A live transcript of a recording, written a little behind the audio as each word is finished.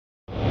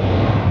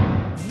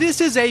This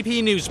is AP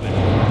Newsman.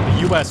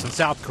 The U.S. and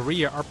South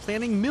Korea are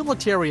planning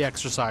military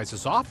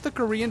exercises off the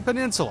Korean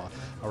peninsula,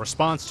 a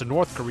response to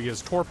North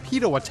Korea's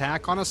torpedo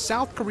attack on a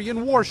South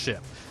Korean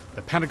warship.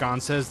 The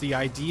Pentagon says the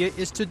idea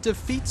is to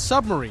defeat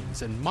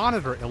submarines and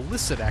monitor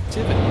illicit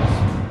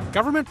activities.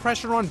 Government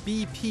pressure on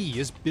BP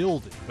is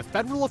building, with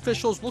federal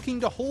officials looking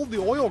to hold the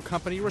oil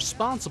company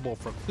responsible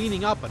for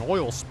cleaning up an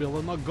oil spill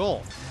in the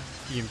Gulf.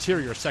 The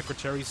Interior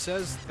Secretary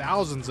says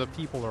thousands of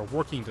people are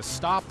working to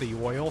stop the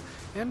oil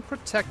and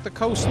protect the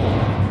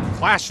coastline.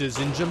 Clashes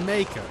in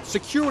Jamaica,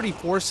 security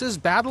forces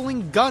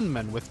battling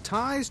gunmen with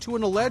ties to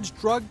an alleged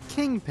drug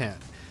kingpin.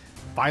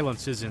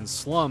 Violence is in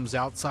slums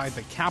outside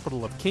the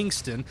capital of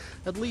Kingston.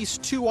 At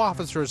least 2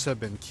 officers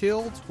have been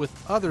killed, with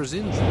others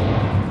injured.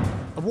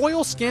 A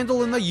royal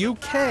scandal in the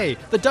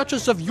UK. The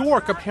Duchess of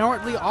York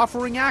apparently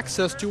offering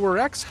access to her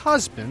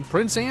ex-husband,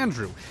 Prince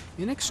Andrew,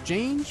 in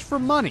exchange for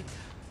money.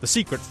 The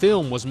secret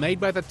film was made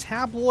by the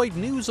tabloid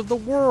News of the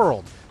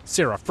World.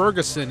 Sarah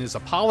Ferguson is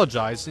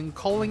apologizing,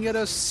 calling it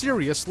a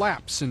serious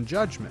lapse in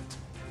judgment.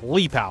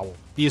 Lee Powell,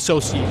 The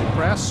Associated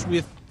Press,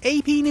 with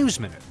AP News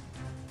Minute.